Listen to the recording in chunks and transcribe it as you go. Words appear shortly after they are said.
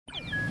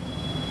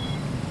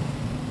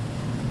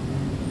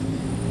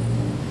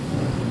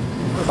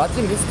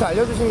맛집 리스트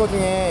알려주신 거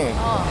중에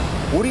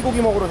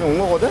오리고기 먹으러 좀 온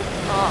거거든?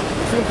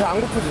 지금 배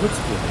안 고프지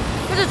솔직히.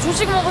 그래도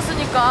조식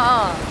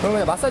먹었으니까. 그럼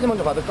그냥 마사지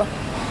먼저 받을까?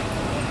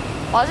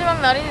 마지막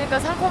날이니까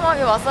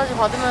상콤하게 마사지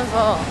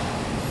받으면서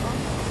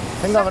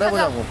생각을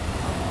해보자고.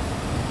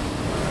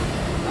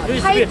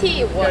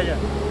 타이티 원.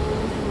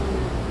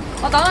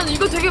 아 나는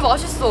이거 되게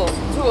맛있어.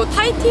 저거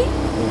타이티?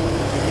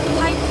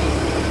 타이티.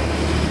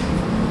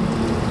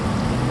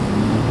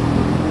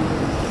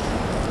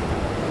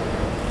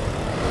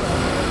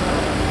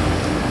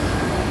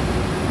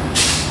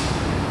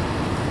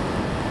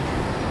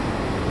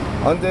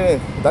 아 근데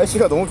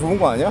날씨가 너무 좋은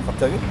거 아니야?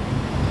 갑자기?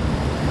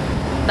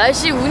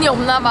 날씨 운이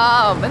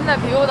없나봐. 맨날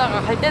비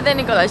오다가 갈 때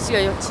되니까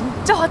날씨가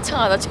진짜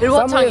화창하다. 제일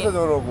화창해. 사무에서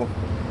저러고.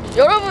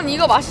 여러분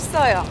이거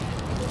맛있어요.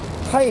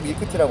 타이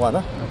밀크티라고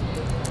하나?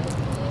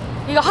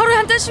 이거 하루에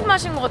한 잔씩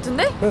마신 것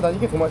같은데? 그래 난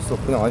이게 더 맛있어.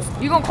 그냥 맛있어.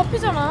 이건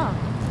커피잖아.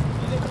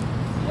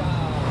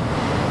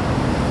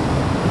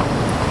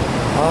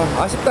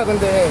 아 아쉽다.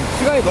 근데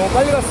시간이 너무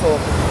빨리 갔어.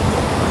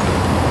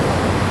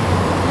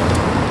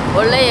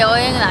 원래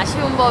여행은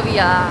아쉬운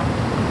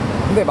법이야.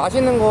 근데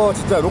맛있는 거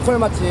진짜 로컬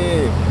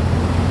맛집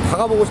다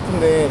가보고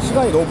싶은데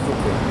시간이 너무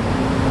부족해.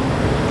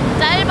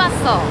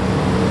 짧았어.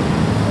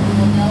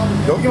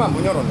 여기만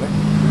문 열었네.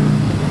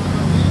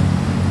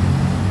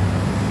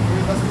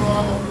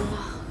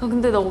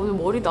 근데 나 오늘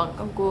머리도 안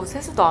감고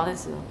세수도 안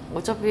했어요.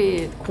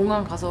 어차피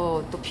공항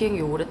가서 또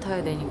비행기 오래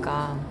타야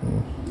되니까.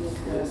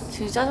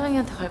 지금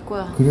짜장이한테 갈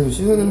거야. 그래도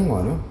씻어야 되는 거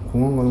아니야?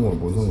 공항 가는 거랑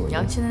뭔 상관이야?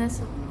 양치는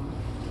했어.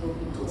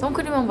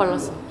 선크림만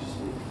발랐어.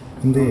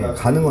 근데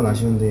가는 건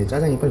아쉬운데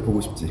짜장이 빨리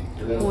보고 싶지.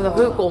 나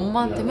그래갖고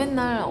엄마한테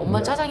맨날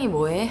엄마 짜장이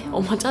뭐해?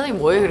 엄마 짜장이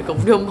뭐해? 그러니까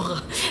우리 엄마가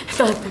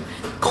나한테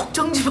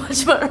걱정 좀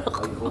하지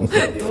말라고.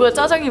 누가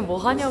짜장이 뭐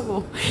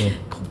하냐고.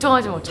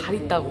 걱정하지 마. 잘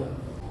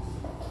있다고.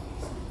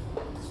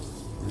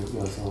 여기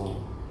와서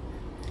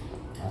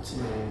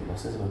아침에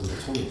마사지 받는 게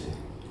처음이지.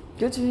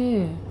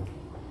 그치.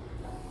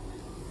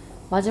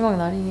 마지막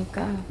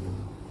날이니까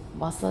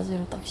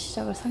마사지로 딱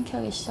시작을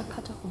상쾌하게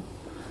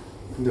시작하자고.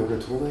 근데 원래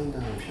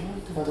돌아다닌다면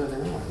페널티 받아야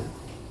되는 거 아니야?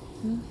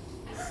 응?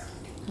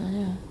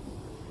 아니야.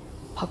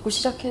 받고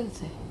시작해도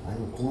돼.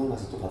 아니면 공항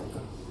가서 또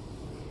받을까?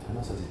 발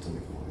마사지 있던데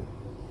공항에.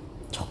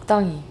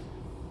 적당히.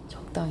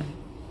 적당히.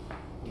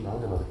 나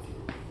혼자 받을게.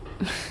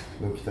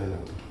 너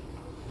기다리라고.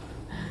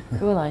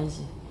 그건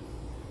아니지.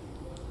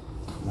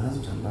 나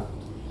한숨 잔다.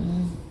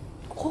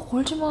 거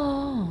걸지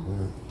마.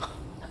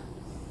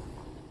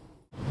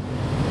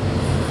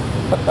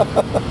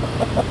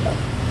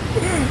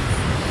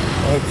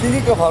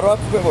 키니까 바로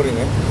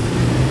아프해버리네.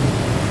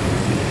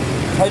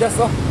 잘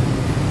잤어?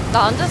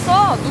 나 안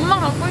잤어.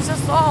 눈만 감고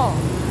있었어.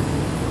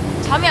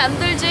 잠이 안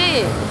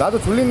들지. 나도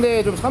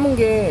졸린데 좀 참은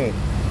게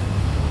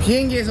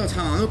비행기에서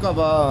잠 안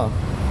올까봐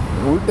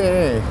올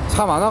때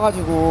잠 안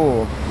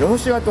와가지고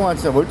 6시간 동안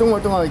진짜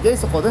멀뚱멀뚱하게 깨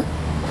있었거든?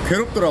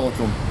 괴롭더라고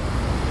좀.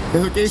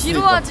 계속 깨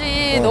있으니까.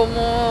 지루하지 너무.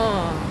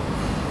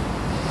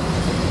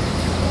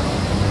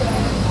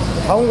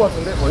 다 온 거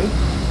같은데 거의?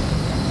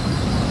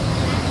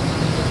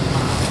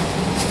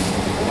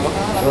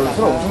 야,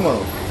 사람 엄청 많아.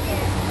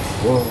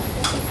 와.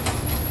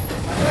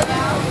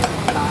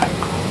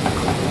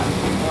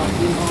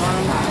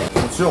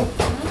 주영,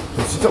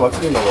 저 진짜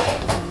맛집인가 봐.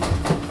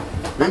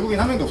 외국인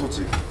한 명도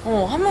없었지?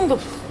 한 명도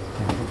없어.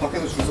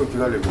 밖에서 줄 서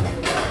기다리고.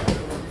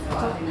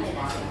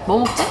 뭐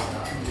먹지?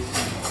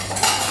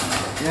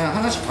 그냥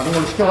하나씩 다른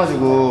걸로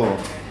시켜가지고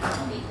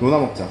노나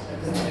먹자.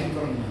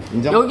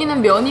 인정?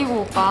 여기는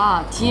면이고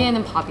오빠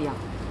뒤에는 밥이야.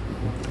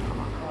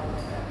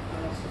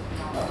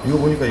 이거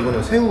보니까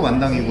이거는 새우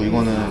완당이고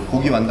이거는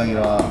고기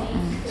완당이라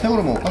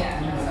새우로 먹을까?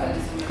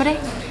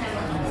 그래.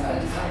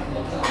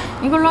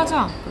 이걸로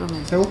하자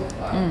그러면. 새우?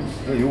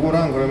 응.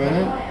 요거랑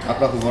그러면은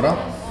아까 그거랑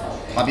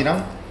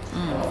밥이랑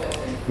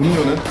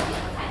음료는?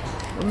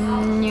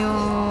 음료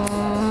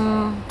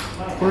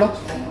콜라?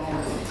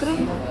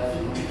 그래.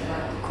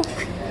 코크.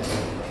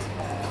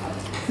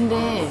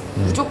 근데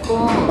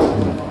무조건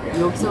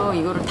여기서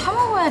이거를 타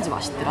먹어야지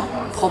맛있더라.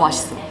 더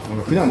맛있어.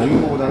 그냥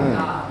먹는 거보다는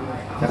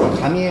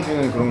약간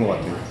가미해주는 그런 거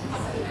같아.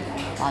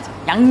 맞아.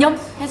 양념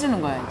해주는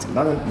거야 이제.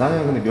 나는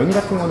근데 면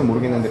같은 거는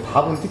모르겠는데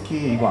밥은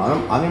특히 이거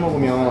안 해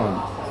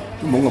먹으면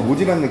좀 뭔가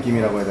모질한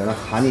느낌이라고 해야 되나?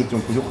 간이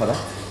좀 부족하다?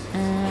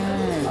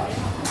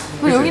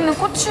 그리고 여기 있는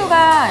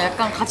고추가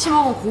약간 같이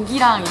먹은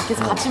고기랑 이렇게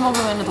해서 같이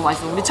먹으면 더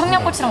맛있어. 우리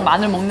청양고추랑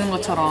마늘 먹는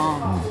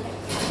것처럼.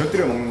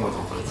 곁들여 먹는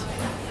거죠.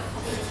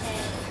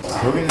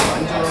 여기는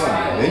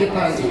완전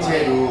메뉴판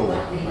자체도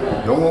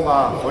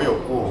영어가 거의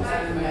없고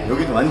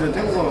여기도 완전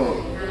태국어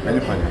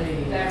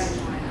메뉴판이야.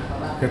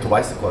 그게 더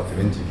맛있을 것 같아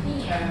왠지.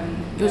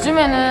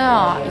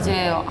 요즘에는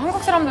이제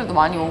한국 사람들도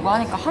많이 오고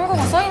하니까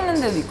한국어 써 있는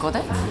데도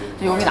있거든?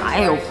 근데 여기는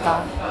아예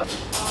없다.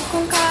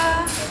 콩카.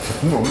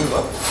 국물 없는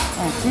거야?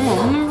 국물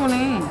없는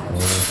거네.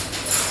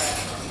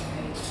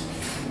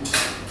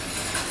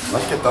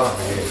 맛있겠다.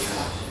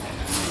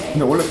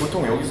 근데 원래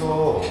보통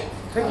여기서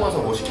태국 와서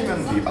뭐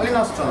시키면 되게 빨리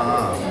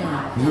나왔었잖아.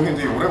 근데 여기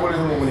되게 오래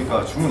걸리는 거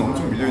보니까 주문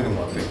엄청 밀려있는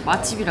것 같아.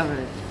 맛집이라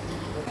그래.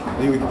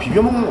 근데 이거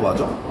비벼 먹는 거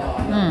맞아?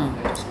 응.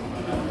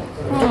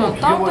 조금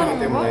비벼버리기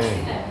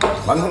때문에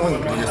맞는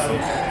건 모르겠어.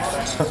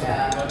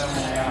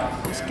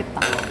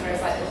 맛있겠다.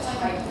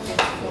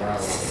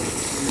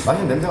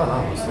 맛있는 냄새가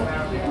나 벌써.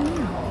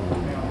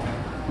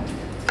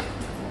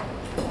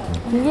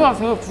 고기가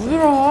되게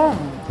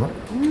부드러워.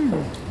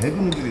 에그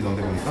누들이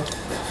넣는데 보니까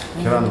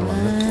계란으로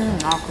만든.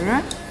 아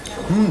그래?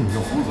 이거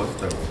고기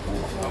맛있다 이거.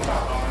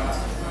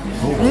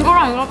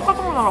 이거랑 이거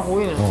똑같은 거잖아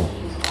고기는.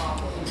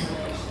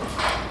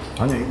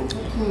 아니야 이거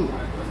토fu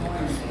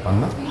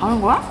맞나?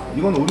 다른 거야?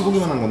 이건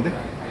오리고기만 한 건데?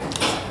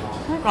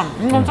 그러니까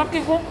이건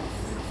섞이고.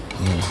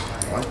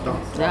 맛있다.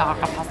 내가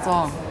아까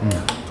봤어.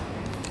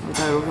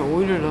 내가 이렇게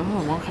오이를 넣어서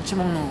뭔가 같이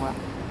먹는 거야.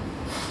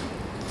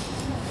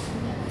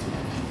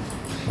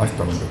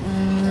 맛있다 근데.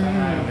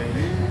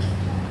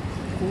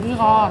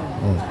 고기가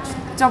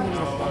진짜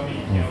부드럽다.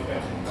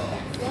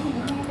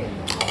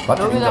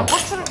 맛집 여기다 인정.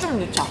 고추를 좀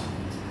넣자.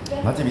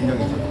 맛집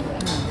인정이지.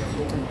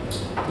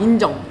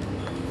 인정.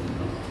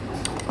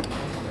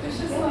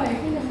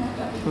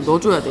 이거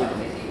넣어줘야 돼 이거.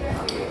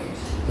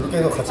 이렇게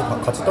해서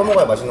같이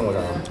떠먹어야 맛있는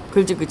거잖아.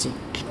 그지 그지.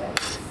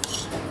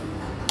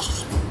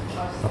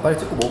 나 빨리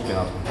찍고 먹을게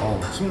나.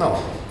 침 나와.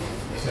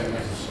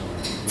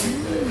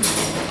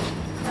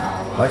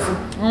 맛있어?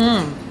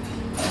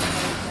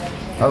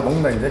 나도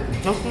먹는다 이제.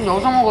 역시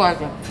여기서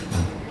먹어야지.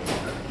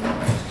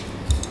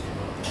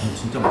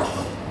 진짜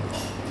맛있다.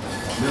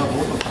 내가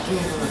먹었던 밥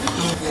중에서는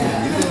직전까지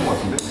 1등인 것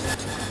같은데?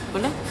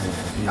 그래?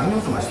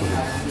 양념 좀 맛있어.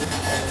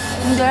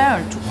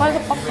 근데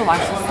족발덮밥도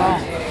맛있었어.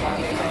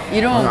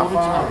 이름은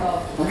모르지만.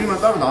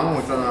 고기만 따로 나오는 거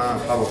있잖아.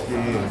 다 먹기.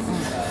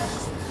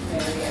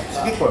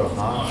 시킬 거야.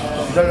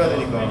 기다려야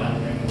되니까.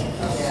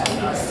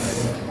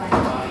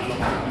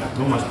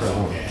 너무 맛있다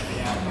이거.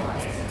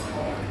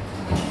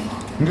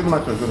 이게도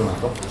맛있어, 이게도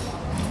맛있어.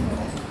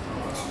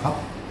 밥?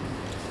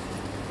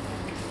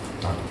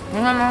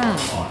 왜냐면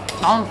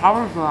나는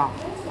밥을 좋아.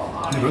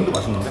 근데 면도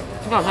맛있는데?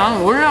 그러니까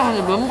나는 원래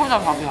근데 면보다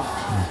밥이야.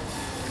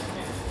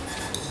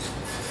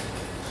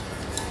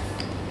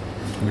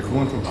 근데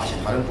그건 좀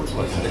맛이 다른 고추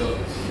같은데?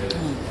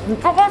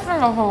 조금씩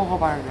넣어서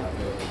먹어봐야 돼.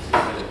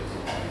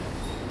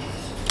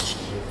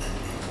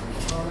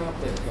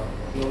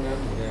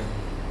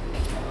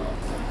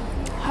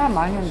 사람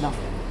많이 온다.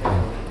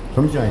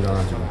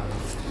 점심시간이잖아 지금.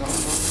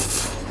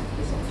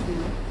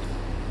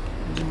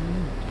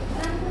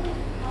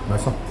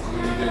 맛있어?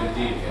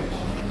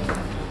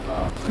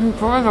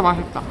 저게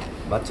맛있다.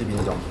 맛집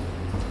인정.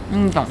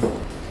 인정.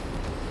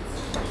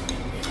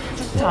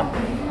 추천.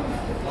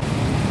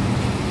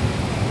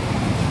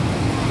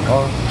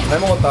 잘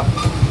먹었다.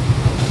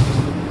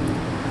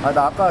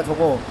 나 아까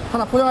저거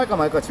하나 포장할까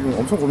말까 지금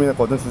엄청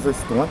고민했거든, 줄 서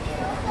있을 동안.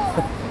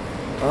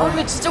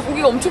 근데 진짜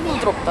고기가 엄청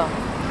부드럽다.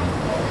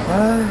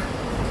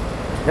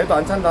 배도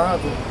안 찬다,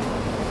 하나도.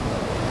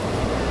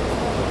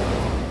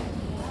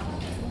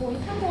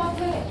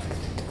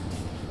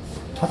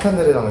 핫한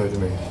데래잖아,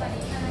 요즘에.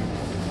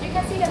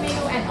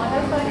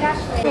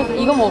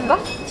 이거 먹을까?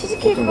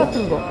 치즈케이크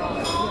같은 거.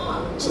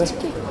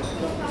 치즈케이크.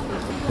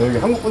 여기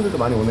한국 분들도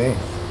많이 오네.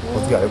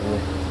 어떻게 알고.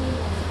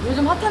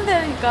 요즘 핫한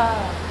데니까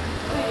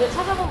또 이제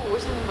찾아보고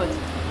오시는 거지.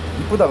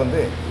 이쁘다,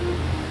 근데.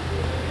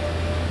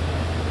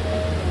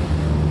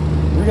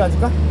 여기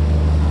앉을까?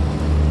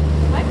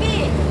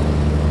 빨리!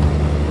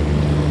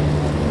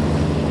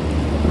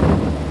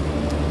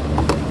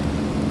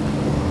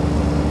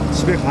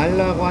 집에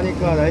가려고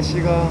하니까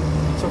날씨가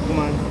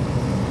미쳤구만.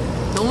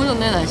 너무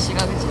좋네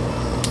날씨가, 그치?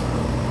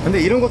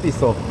 근데 이런 것도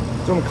있어.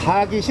 좀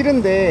가기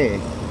싫은데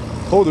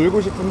더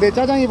놀고 싶은데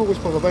짜장이 보고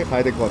싶어서 빨리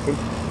가야 될 것 같은.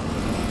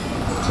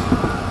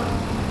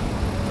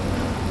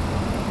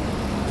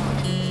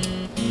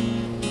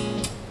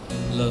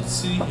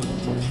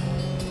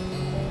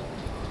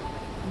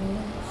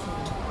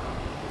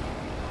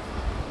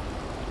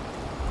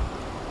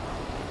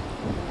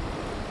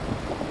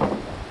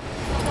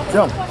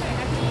 형,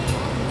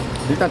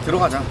 일단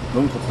들어가자.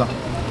 너무 덥다.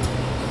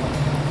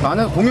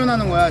 나는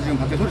공연하는 거야. 지금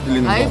밖에 소리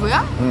들리는 거.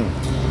 라이브야? 응.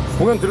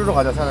 공연 들으러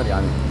가자, 차라리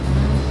안에.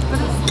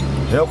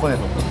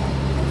 에어컨에서.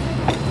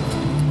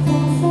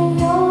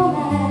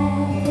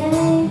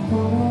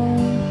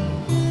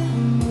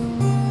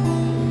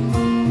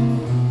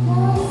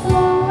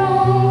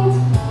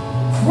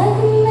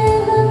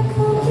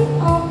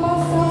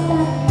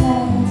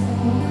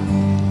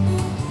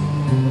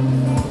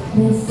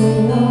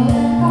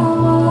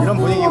 이런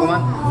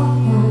분위기구만.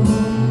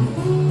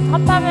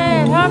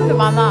 핫함에 사람들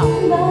많아.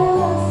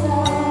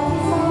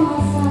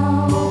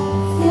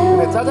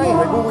 근데 짜장이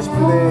데리고 오고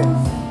싶은데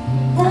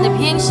근데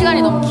비행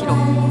시간이 너무 길어.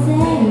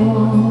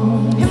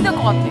 힘들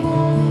것 같아.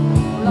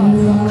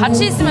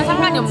 같이 있으면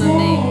상관이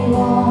없는데.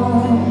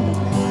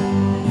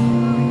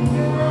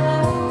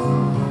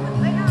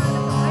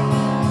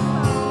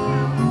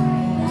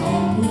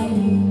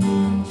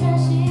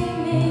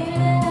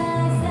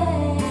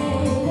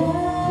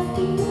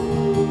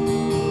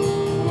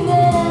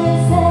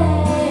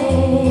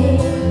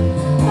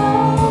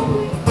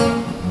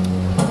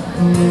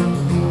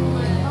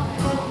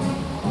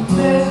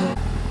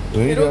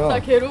 왜 이래? 괴롭다,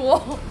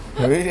 괴로워.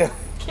 왜 이래?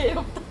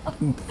 괴롭다.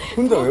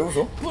 혼자 왜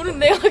웃어? 모른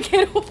내가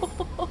괴로워.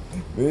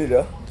 왜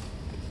이래?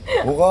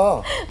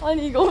 뭐가?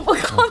 아니 이거 오빠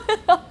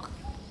카메라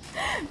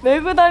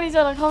메고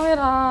다니잖아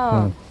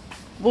카메라. 응.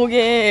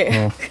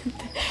 목에.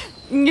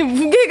 근데 이게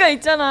무게가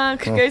있잖아.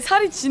 그러니까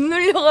살이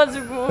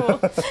짓눌려가지고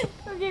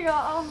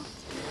여기가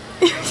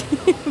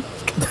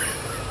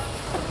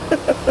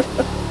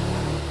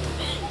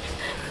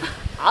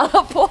안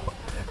아파?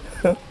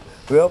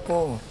 왜 아파?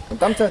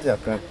 땀 차지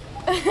약간.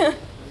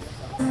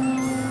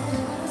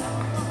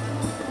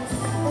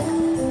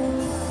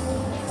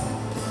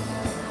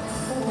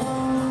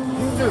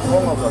 힘줄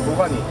그건가 보다.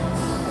 도가니.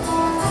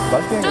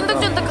 맛있게 생겼다.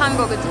 쫀득쫀득한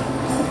거 그치?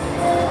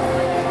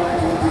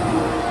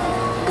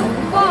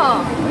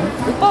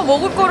 오빠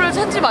먹을 거를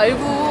찾지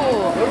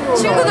말고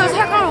친구들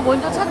살 거를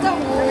먼저 찾자고.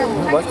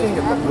 맛있게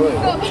생겼다. 뭐야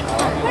이거?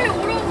 빨리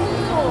오라고.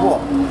 우와.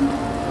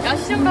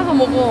 야시장 가서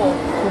먹어.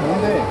 그거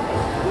뭔데?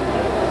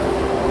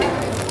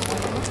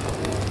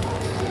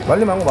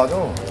 말리 망고 맞아.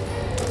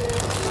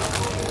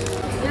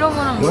 이런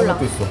거는 이런 몰라.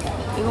 것도 있어.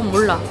 이건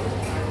몰라.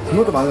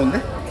 이것도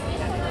망고인데?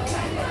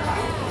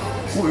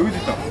 오 여기도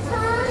있다.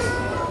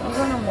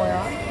 이거는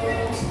뭐야?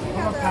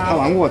 다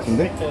망고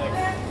같은데?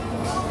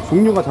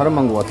 종류가 다른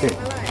망고 같아.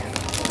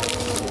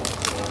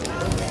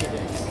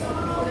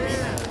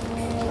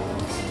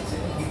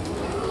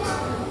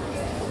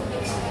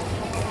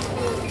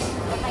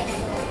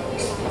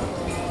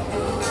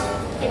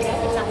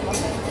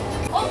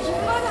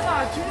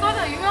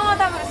 김과자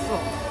유명하다 그랬어.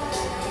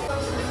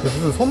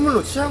 무슨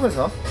선물로 치약을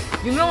사?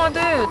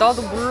 유명하대.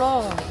 나도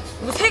몰라.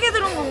 이거 3개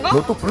들은 건가?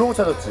 너 또 블로그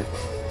찾았지?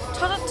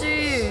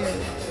 찾았지.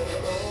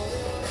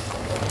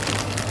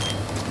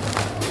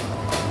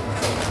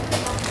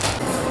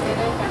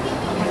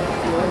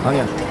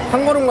 아니야.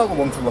 한 걸음 가고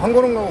멈추고 한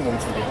걸음 가고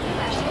멈추고.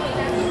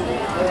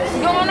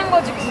 구경하는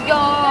거지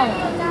구경.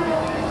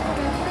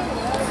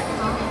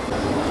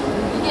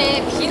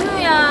 이게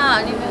비누야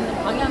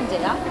아니면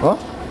방향제야? 어?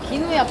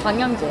 비누야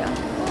방향제야?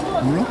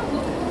 몰라?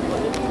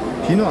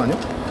 비누 아니야?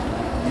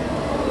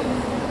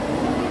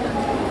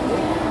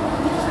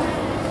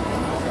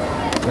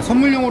 야,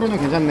 선물용으로는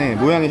괜찮네.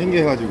 모양이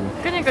신기해가지고.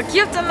 그러니까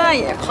귀엽잖아.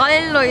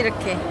 과일로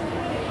이렇게.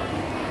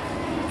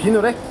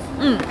 비누래?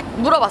 응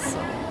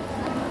물어봤어.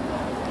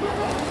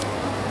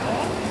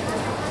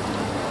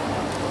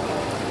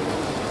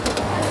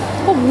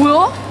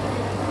 뭐야?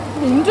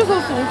 이거 언제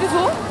샀어?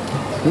 어디서?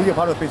 이게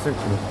바로 옆에 있을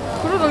거야.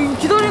 그래 나 이거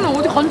기다리는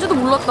어디 간지도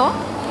몰랐다.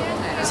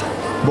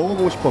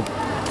 먹어보고 싶어.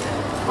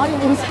 아니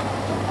뭐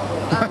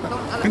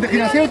근데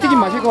그냥 새우튀김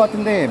마실 것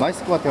같은데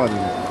맛있을 것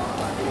같아가지고.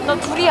 나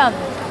두리안.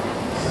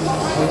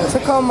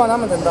 체크아웃만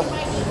하면 된다.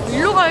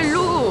 일로 가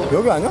일로.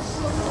 여기 아니야?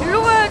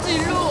 일로 가야지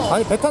일로.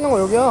 아니 배 타는 거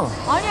여기야.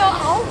 아니야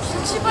아우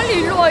김치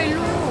빨리 일로 와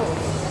일로.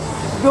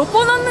 몇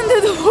번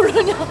왔는데도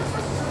모르냐.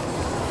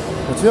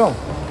 지영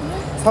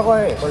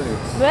사과해 빨리.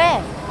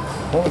 왜?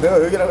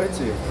 내가 여기라고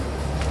했지.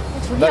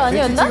 저기 나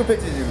아니었나?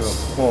 취급했지 지금.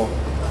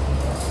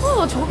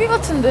 나 저기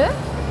같은데?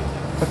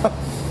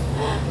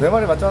 내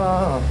말이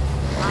맞잖아.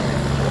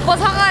 오빠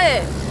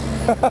사과해.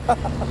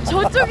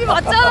 저쪽이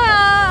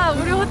맞잖아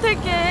우리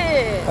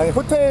호텔게. 아니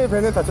호텔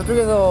배는 다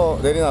저쪽에서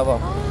내리나 봐.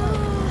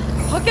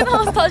 밖에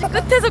나와서 다시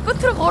끝에서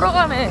끝으로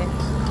걸어가네.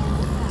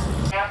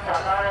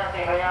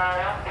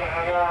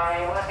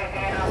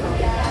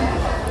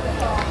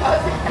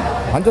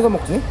 앉아서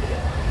먹지?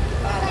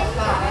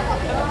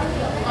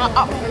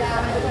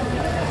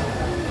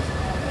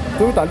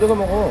 좀 이따 앉아서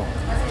먹어.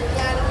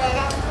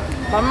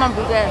 맛만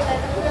보게.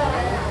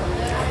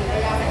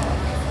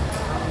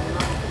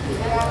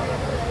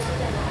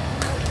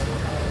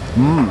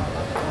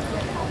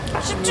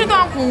 쉽지도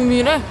않고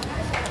우미래.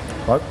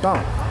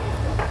 맛있다.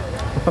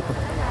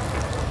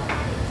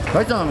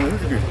 맛있잖아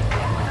솔직히.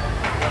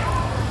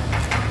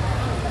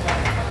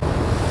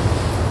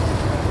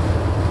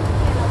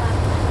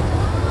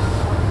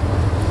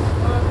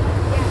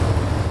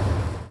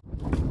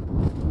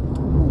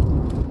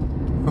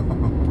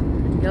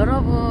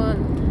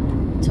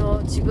 여러분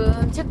저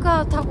지금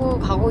체크아웃하고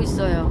가고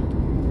있어요.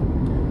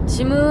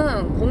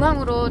 짐은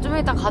공항으로 좀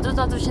이따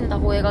가져다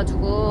주신다고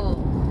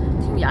해가지고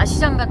지금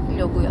야시장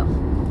가려고요.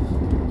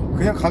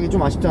 그냥 가기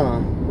좀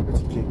아쉽잖아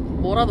솔직히.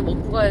 뭐라도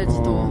먹고 가야지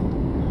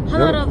또.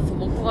 하나라도 더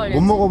먹고 가야지.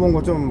 못 먹어본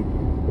거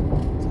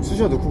좀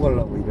쑤셔 넣고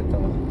가려고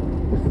입에다가.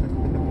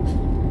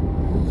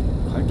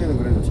 갈 때는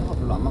그래도 차가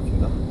별로 안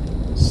막힌다.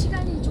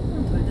 시간이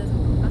조금 덜 돼서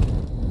그런가?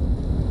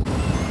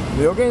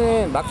 근데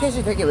여기는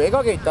마켓이 되게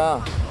외곽에 있다.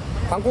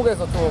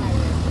 방콕에서 좀.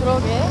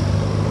 그러게.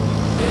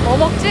 뭐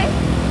먹지?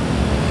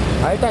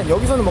 일단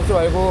여기서는 먹지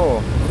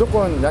말고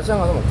무조건 야시장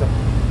가서 먹자.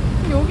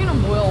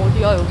 여기는 뭐야?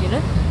 어디야 여기는?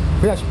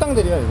 그냥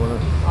식당들이야 이거는.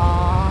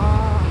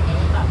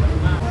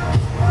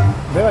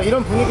 내가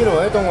이런 분위기를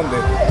원했던 건데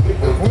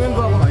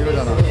공연도 하고 막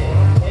이러잖아.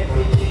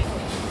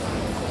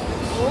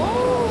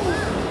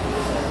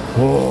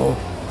 오.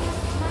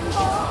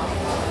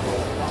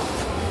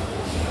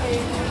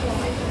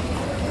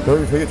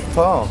 여기 되게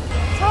좋다.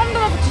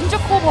 사람들한테 진짜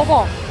커.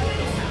 봐봐.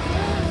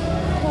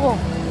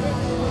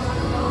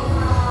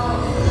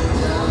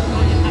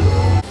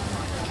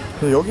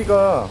 근데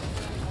여기가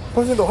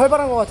훨씬 더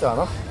활발한 것 같지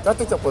않아?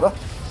 짜뚝짝보다?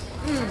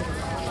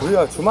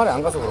 우리가 주말에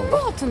안 가서 그런가?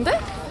 그거 같은데?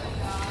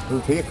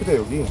 여기 되게 크대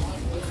여기.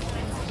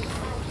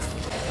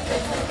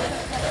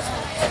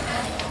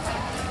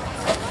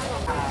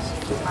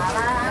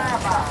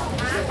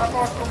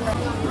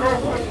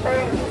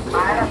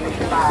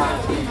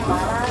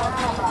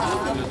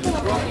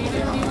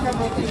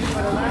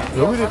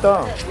 여기도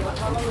있다.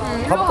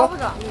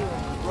 가볼까?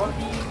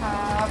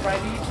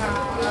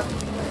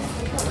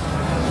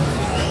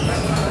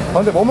 아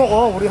근데 뭐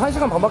먹어? 우리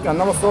 1시간 반밖에 안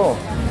남았어.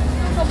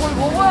 뭘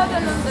먹어야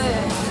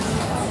되는데.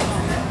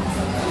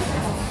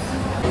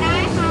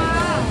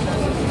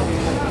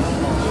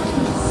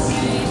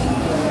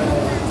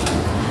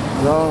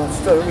 야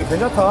진짜 여기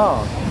괜찮다.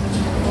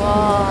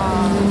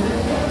 와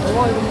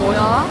이거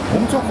뭐야?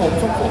 엄청 커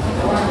엄청 커.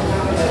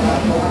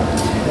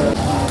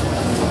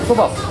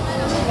 소밥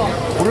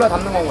골라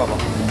담는 건가 봐.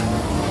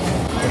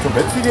 저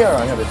메추리알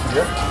아니야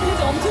메추리알?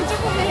 진짜 엄청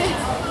조그매.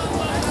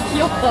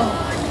 귀엽다.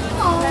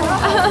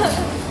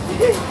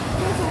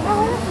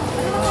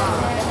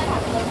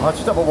 아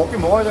진짜 뭐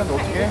먹긴 먹어야 되는데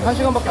어떡해?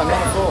 1시간밖에 안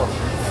남았어.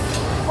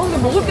 근데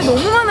먹을 게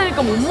너무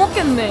많으니까 못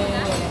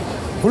먹겠네.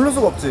 고를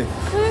수가 없지.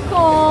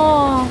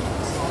 그러니까.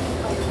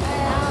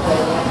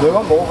 너가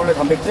한번 먹어볼래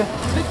단백질?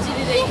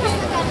 단백질이래.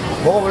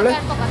 먹어볼래?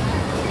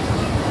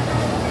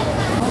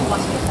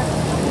 맛있겠다.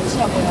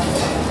 진짜 뭐야?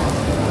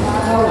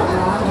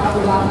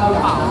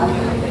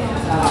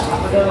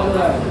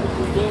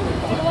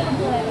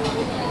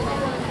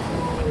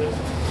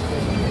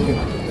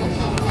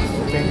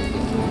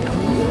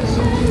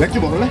 맥주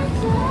먹을래?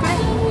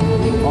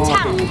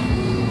 그래.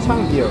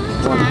 창 비어.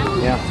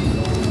 야.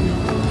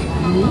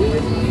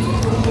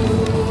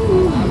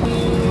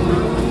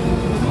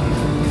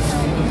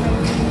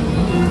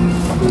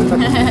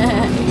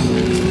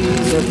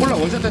 콜라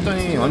원샷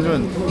했더니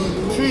완전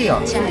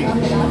추위야 추위.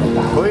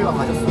 더위가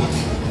가졌어.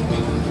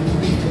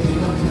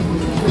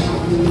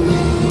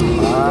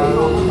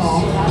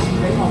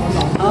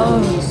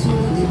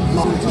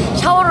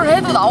 샤워를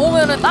해도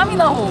나오면은 땀이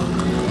나고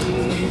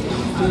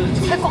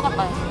살 것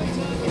같다.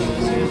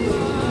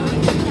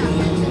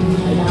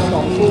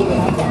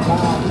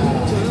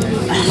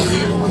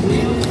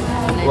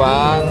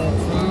 원,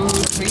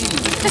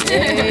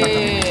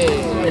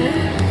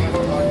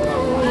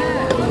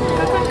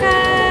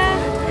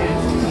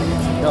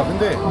 야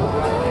근데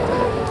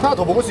하나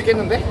더 먹을 수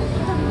있겠는데?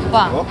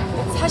 오빠 어?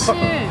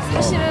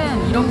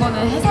 사실은 이런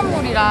거는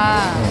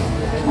해산물이라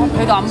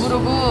배도 안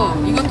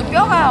부르고 이것도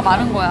뼈가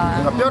마른 거야.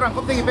 그러니까 뼈랑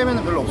껍데기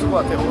빼면 별로 없을 것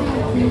같아요.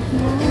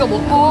 이거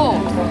먹고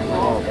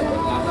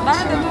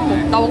다른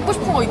데도 나 먹고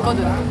싶은 거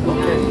있거든.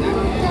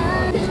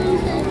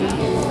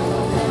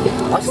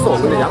 맛있어.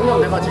 근데 양념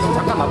내가 지금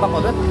잠깐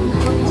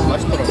맛봤거든?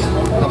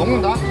 맛있더라고. 나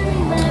먹는다.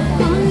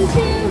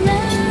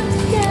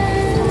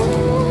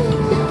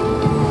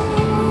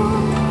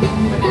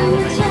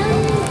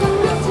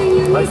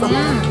 맛있어?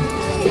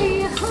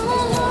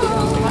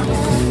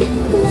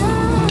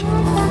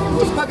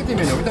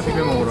 스파게티면 여기다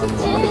비벼 먹으라는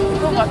거야?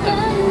 그런 거 같아.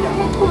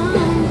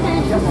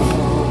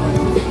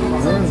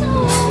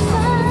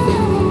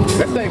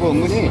 맵다 이거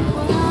은근히.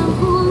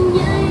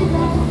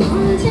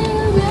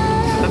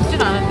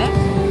 맵진 않은데?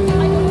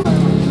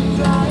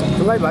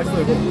 중간이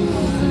맛있어 이거.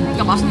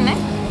 그러니까 맛있네?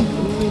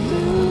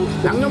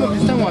 양념은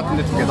비슷한 거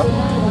같은데 두 개 다?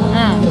 응.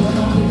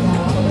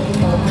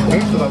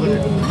 베이스가 그지?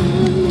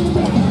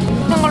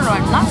 비슷한 걸로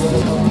했나?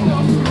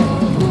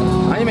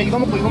 아니면 이거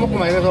먹고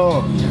막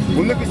이래서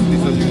못 느낄 수도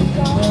있어 지금.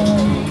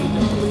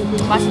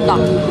 맛있다.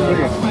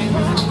 그러게.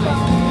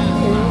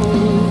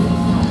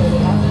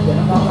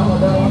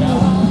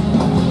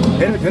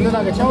 배를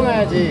든든하게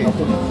채워놔야지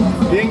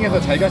비행기에서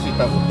잘 갈 수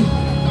있다고.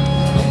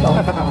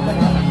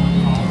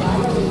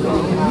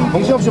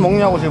 정신없이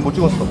먹냐고 지금 못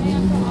찍었어.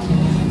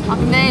 아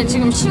근데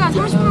지금 시간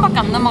 30분밖에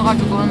안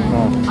남아가지고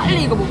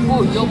빨리 이거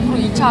먹고 옆으로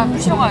 2차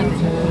푸시러 가야 돼.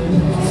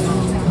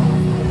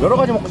 여러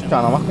가지 먹고 싶지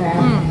않아 막?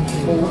 응.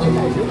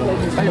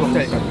 빨리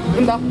먹자 일단.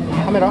 끈다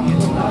카메라.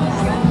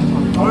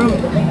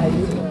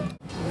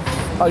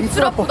 아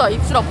입술 아프다.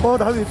 입술 아파.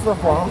 나도 입술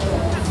아파.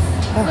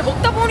 근데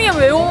먹다 보면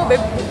왜요?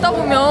 먹다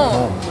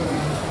보면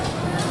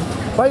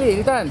빨리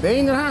일단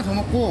메인을 하나 더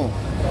먹고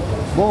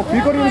뭐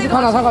길거리 음식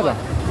하나 사가자.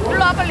 일로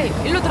와 빨리.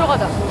 일로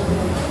들어가자.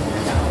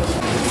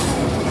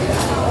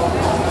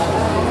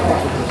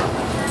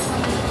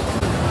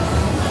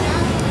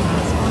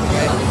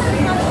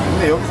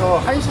 근데 여기서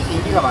한식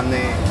인기가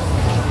많네.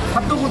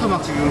 핫도그도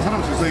막 지금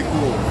사람 줄 서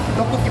있고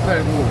떡볶이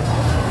팔고.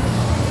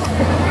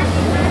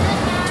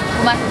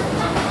 그만.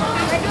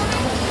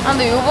 아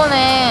근데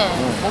요번에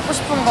먹고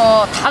싶은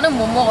거 다는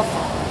못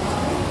먹었어.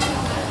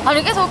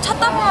 아니 계속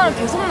찾다 보면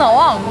계속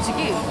나와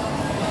음식이.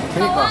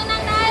 그니까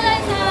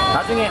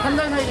나중에 한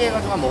달 살기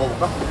해가지고 한번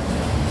먹어볼까?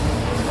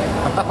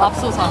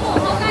 맙소사.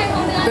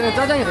 그때는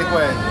짜장이 될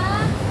거야.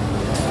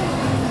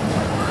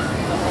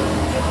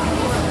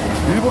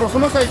 일부러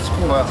스몰 사이즈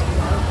시킨 거야.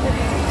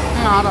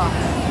 응 알아.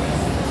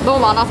 너무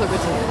많아서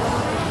그치?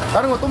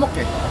 다른 거 또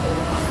먹게.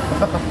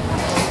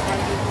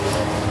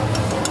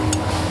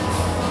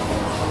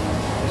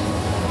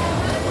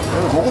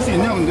 이거 먹을 수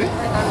있냐 근데?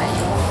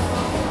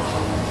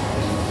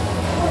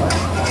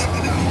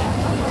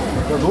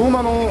 너무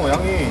많어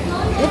양이.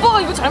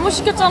 오빠가 이거 잘못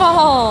시켰잖아.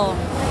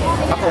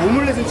 아까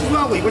오믈렛은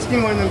취소하고 이거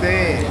시킨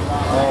거였는데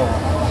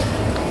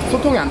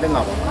소통이 안 됐나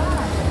봐.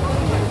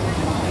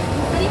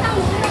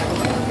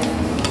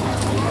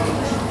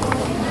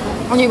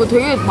 아니 이거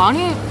되게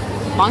많이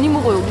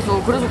먹어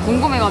여기서. 그래서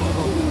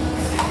궁금해가지고.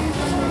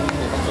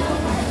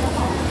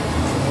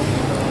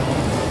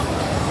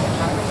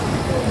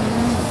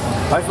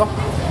 맛있어?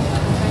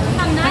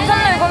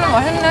 괜찮네. 이거는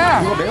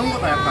맛있네. 이거 매운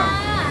거다 약간.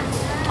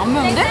 안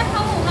매운데?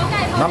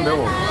 난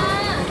매워.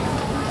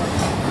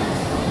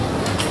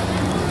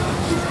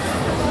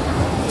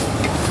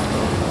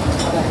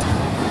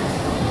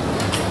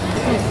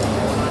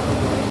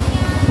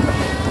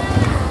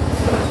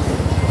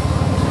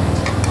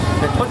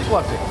 배 터질 것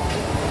같아.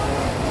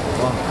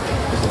 와.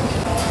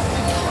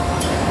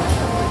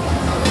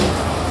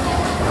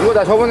 이거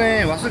나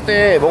저번에 왔을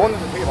때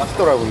먹었는데 되게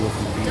맛있더라고 이거.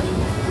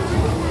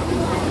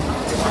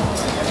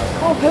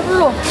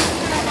 배불러.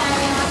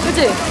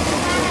 그치?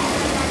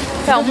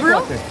 배 안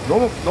불러?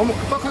 너무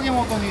급박하게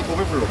먹었더니 더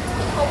배불러.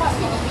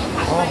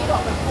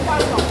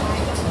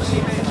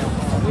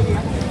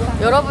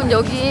 여러분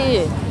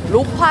여기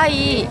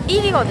로파이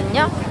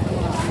 1이거든요?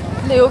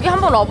 근데 여기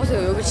한번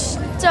와보세요. 여기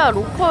진짜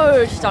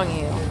로컬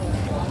시장이에요.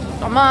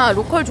 아마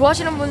로컬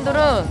좋아하시는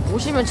분들은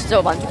오시면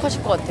진짜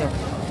만족하실 것 같아요.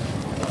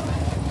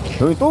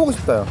 여기 또 오고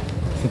싶다 야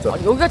진짜.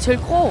 아니, 여기가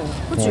제일 커.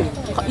 그치?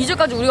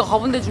 이제까지 우리가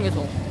가본 데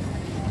중에서.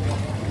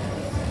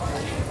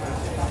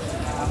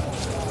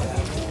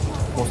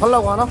 뭐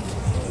살라고 하나?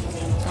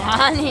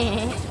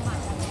 아니.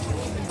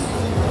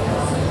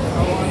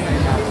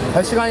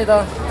 갈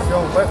시간이다.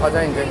 지금 빨리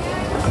가자 이제.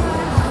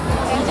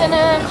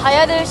 이제는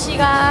가야 될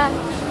시간.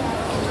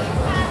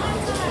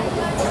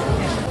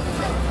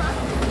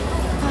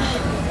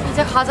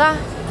 이제 가자.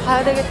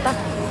 가야 되겠다.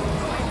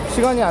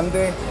 시간이 안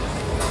돼.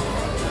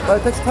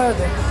 빨리 택시 타야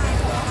돼.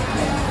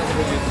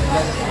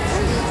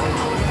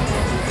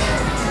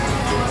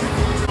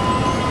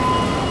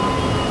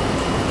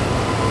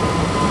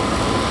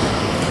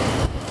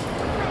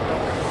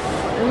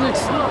 오늘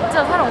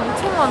진짜 사람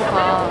엄청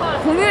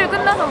많다. 공휴일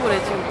끝나서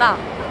그래 지금 딱.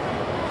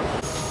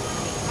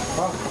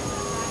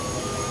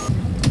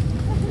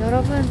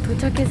 여러분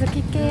도착해서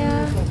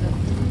킬게요.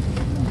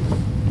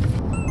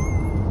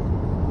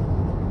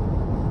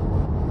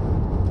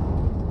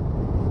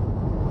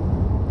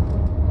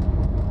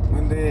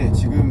 근데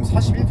지금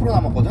 41%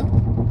 남았거든?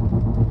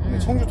 근데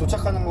청주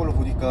도착하는 걸로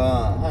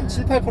보니까 한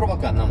 7,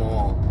 8%밖에 안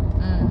남어.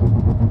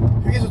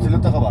 휴게소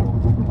들렸다가 바로.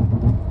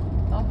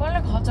 아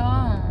빨리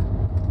가자.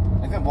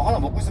 그냥 뭐 하나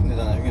먹고 있으면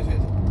되잖아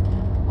휴게소에서.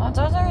 아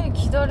짜장이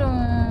기다려.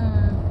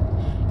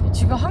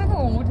 지금 한국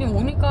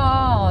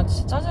오니까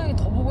진짜 짜장이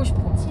더 보고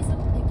싶어.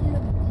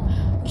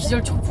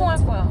 기절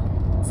초풍할 거야.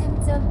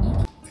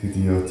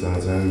 드디어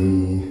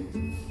짜장이.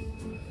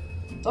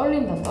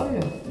 떨린다 떨려.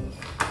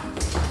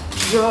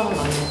 기절하는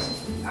거 아니지?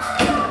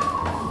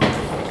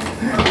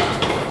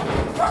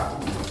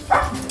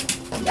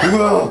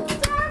 누구야?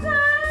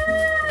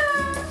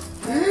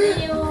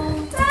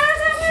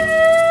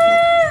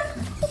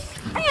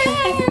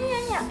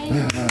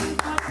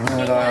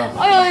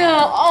 아야야,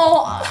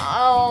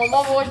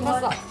 나 보고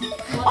싶었어.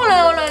 올래.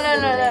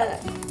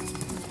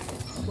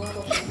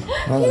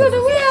 이거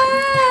누구야?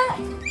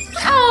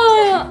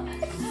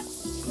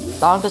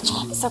 나한테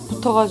착싹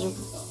붙어가지고.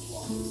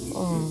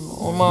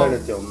 엄마.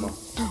 기다렸지 엄마.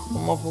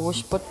 엄마 보고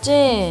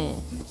싶었지?